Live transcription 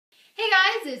Hey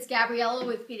guys, it's Gabriella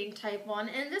with Feeding Type 1,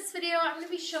 and in this video I'm going to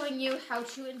be showing you how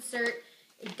to insert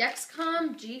a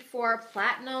Dexcom G4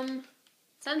 Platinum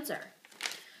sensor.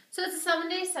 So it's a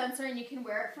 7-day sensor and you can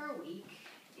wear it for a week,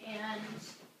 and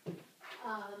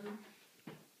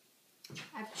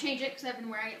I've changed it because I've been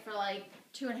wearing it for like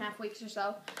 2.5 weeks or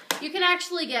so. You can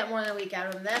actually get more than a week out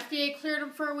of them. The FDA cleared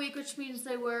them for a week, which means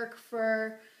they work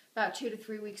for about 2 to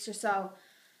 3 weeks or so.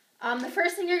 The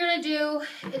first thing you're going to do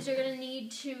is you're going to need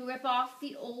to rip off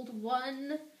the old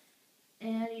one,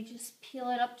 and you just peel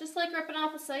it up just like ripping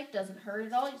off a psych. Doesn't hurt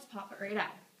at all, you just pop it right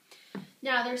out.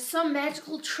 Now there's some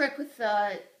magical trick with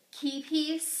the key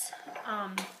piece,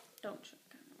 don't choke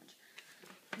much.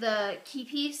 The key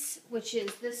piece, which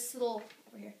is this little,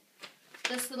 over here,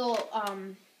 this little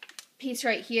piece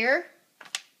right here.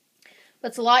 But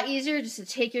it's a lot easier just to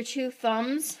take your two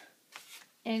thumbs,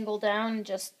 angle down, and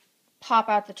just pop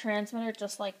out the transmitter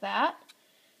just like that.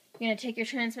 You're going to take your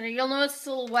transmitter. You'll notice it's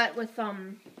a little wet with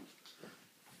fluid,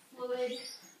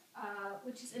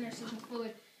 which is interstitial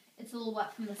fluid. It's a little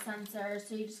wet from the sensor,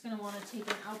 so you're just going to want to take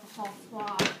an alcohol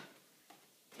swab.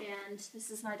 And this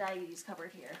is my diabetes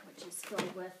cupboard here, which is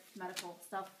filled with medical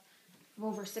stuff from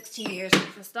over 16 years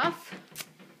worth of stuff.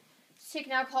 Just take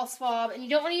an alcohol swab, and you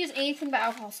don't want to use anything but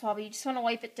alcohol swab. You just want to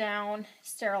wipe it down,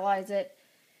 sterilize it.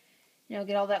 You know,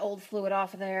 get all that old fluid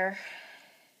off of there.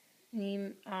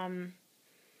 And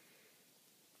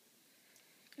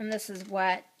this is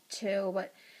wet too,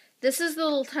 but this is the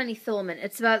little tiny filament.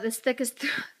 It's about this thick as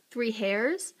 3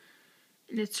 hairs.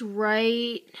 And it's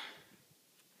right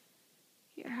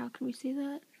here. How can we see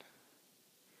that?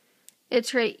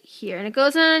 It's right here. And it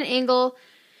goes on an angle.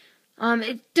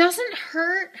 It doesn't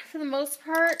hurt for the most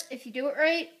part if you do it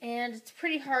right. And it's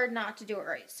pretty hard not to do it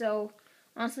right. So,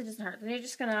 honestly, it doesn't hurt. Then you're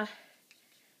just going to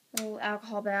a little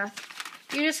alcohol bath.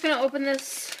 You're just going to open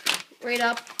this right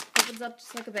up. Opens up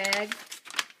just like a bag.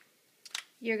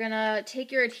 You're going to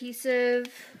take your adhesive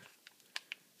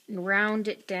and round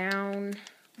it down,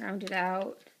 round it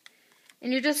out.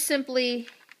 And you're just simply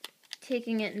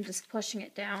taking it and just pushing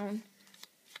it down.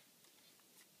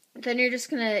 Then you're just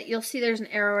going to, you'll see there's an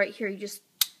arrow right here. You just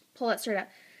pull that straight out.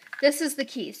 This is the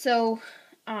key. So,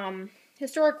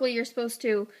 historically, you're supposed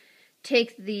to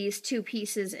take these two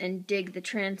pieces and dig the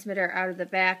transmitter out of the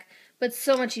back, but it's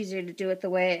so much easier to do it the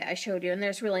way I showed you, and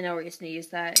there's really no reason to use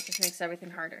that. It just makes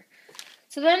everything harder.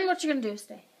 So then what you're going to do is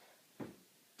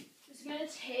just going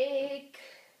to take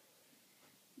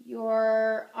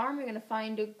your arm, you're going to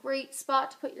find a great spot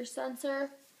to put your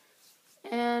sensor,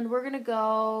 and we're going to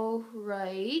go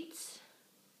right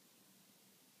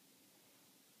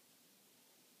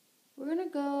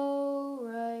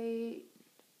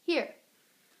here.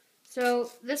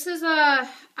 So this is a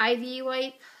IV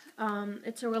wipe.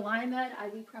 It's a Reliamed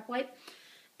IV prep wipe.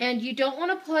 And you don't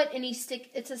want to put any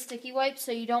it's a sticky wipe,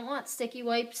 so you don't want sticky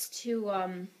wipes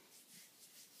to,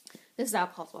 this is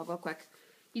alcohol swab, real quick.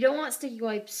 You don't want sticky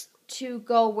wipes to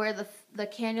go where the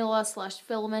cannula /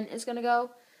 filament is going to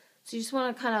go. So you just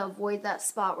want to kind of avoid that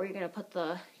spot where you're going to put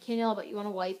the cannula, but you want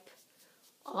to wipe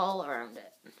all around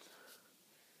it.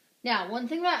 Now, one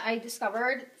thing that I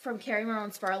discovered from Carrie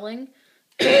Marone Sparling,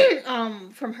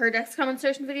 from her Dexcom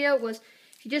insertion video, was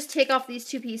if you just take off these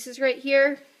two pieces right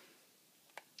here,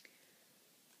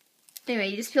 anyway,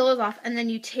 you just peel those off, and then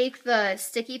you take the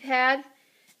sticky pad,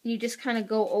 and you just kind of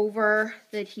go over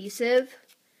the adhesive.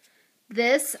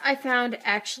 This, I found,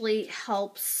 actually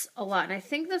helps a lot, and I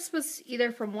think this was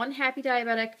either from One Happy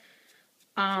Diabetic,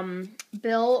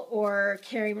 Bill, or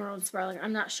Carrie Marone Sparling.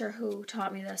 I'm not sure who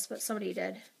taught me this, but somebody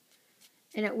did,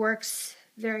 and it works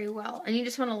very well. And you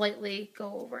just want to lightly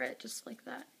go over it, just like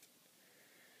that.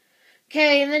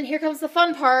 Okay, and then here comes the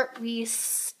fun part. We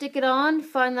stick it on,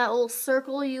 find that little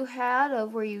circle you had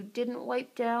of where you didn't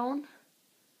wipe down.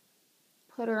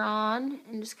 Put her on,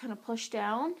 and just kind of push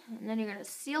down. And then you're going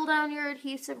to seal down your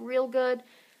adhesive real good.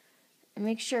 And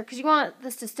make sure, because you want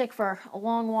this to stick for a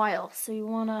long while. So you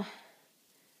want to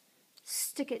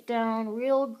stick it down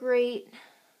real great,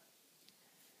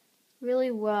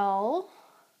 really well.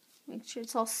 Make sure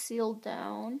it's all sealed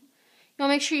down. You want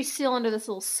to make sure you seal under this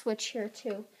little switch here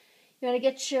too. You want to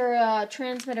get your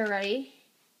transmitter ready.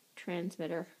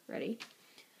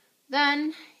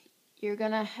 Then you're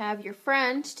going to have your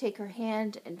friend take her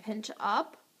hand and pinch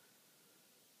up.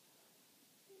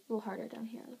 A little harder down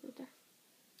here, right there.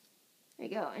 There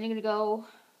you go. And you're going to go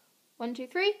 1, 2,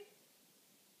 3.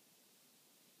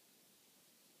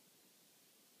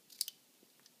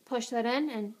 Push that in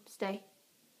and stay.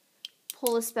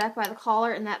 Pull this back by the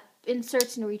collar, and that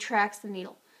inserts and retracts the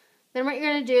needle. Then what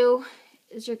you're going to do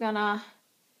is you're going to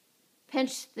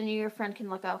pinch, then your friend can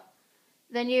let go.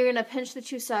 Then you're going to pinch the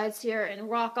two sides here and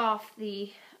rock off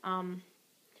the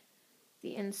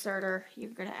inserter.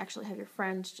 You're going to actually have your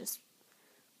friend just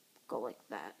go like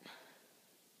that.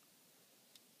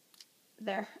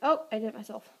 There. Oh, I did it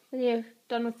myself. Then you're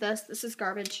done with this. This is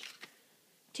garbage.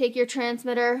 Take your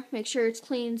transmitter, make sure it's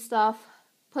clean stuff.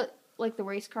 Put, like the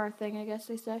race car thing, I guess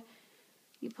they say.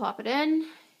 You pop it in,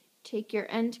 take your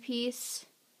end piece,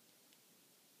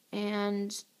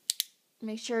 and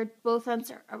make sure both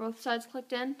ends are both sides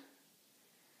clicked in.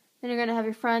 Then you're going to have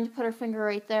your friend put her finger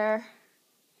right there.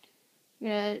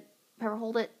 You're going to have her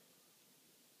hold it,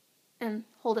 and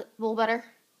hold it a little better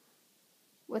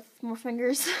with more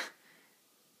fingers.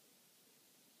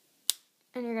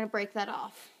 And you're going to break that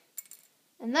off.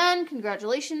 And then,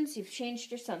 congratulations, you've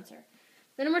changed your sensor.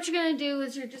 Then what you're going to do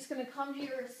is you're just going to come to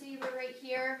your receiver right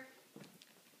here.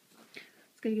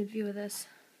 Let's get a good view of this.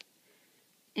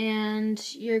 And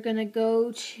you're going to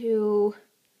go to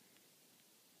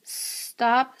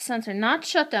stop sensor. Not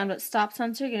shutdown, but stop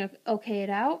sensor. You're going to OK it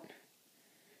out.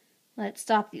 Let it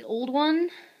stop the old one.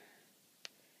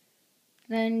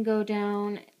 Then go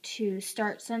down to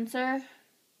start sensor.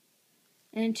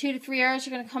 And in 2 to 3 hours,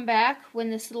 you're going to come back when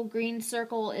this little green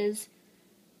circle is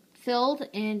filled,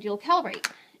 and you'll calibrate.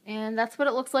 And that's what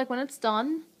it looks like when it's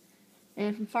done.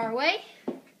 And from far away.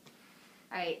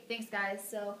 Alright, thanks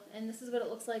guys. And this is what it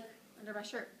looks like under my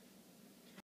shirt.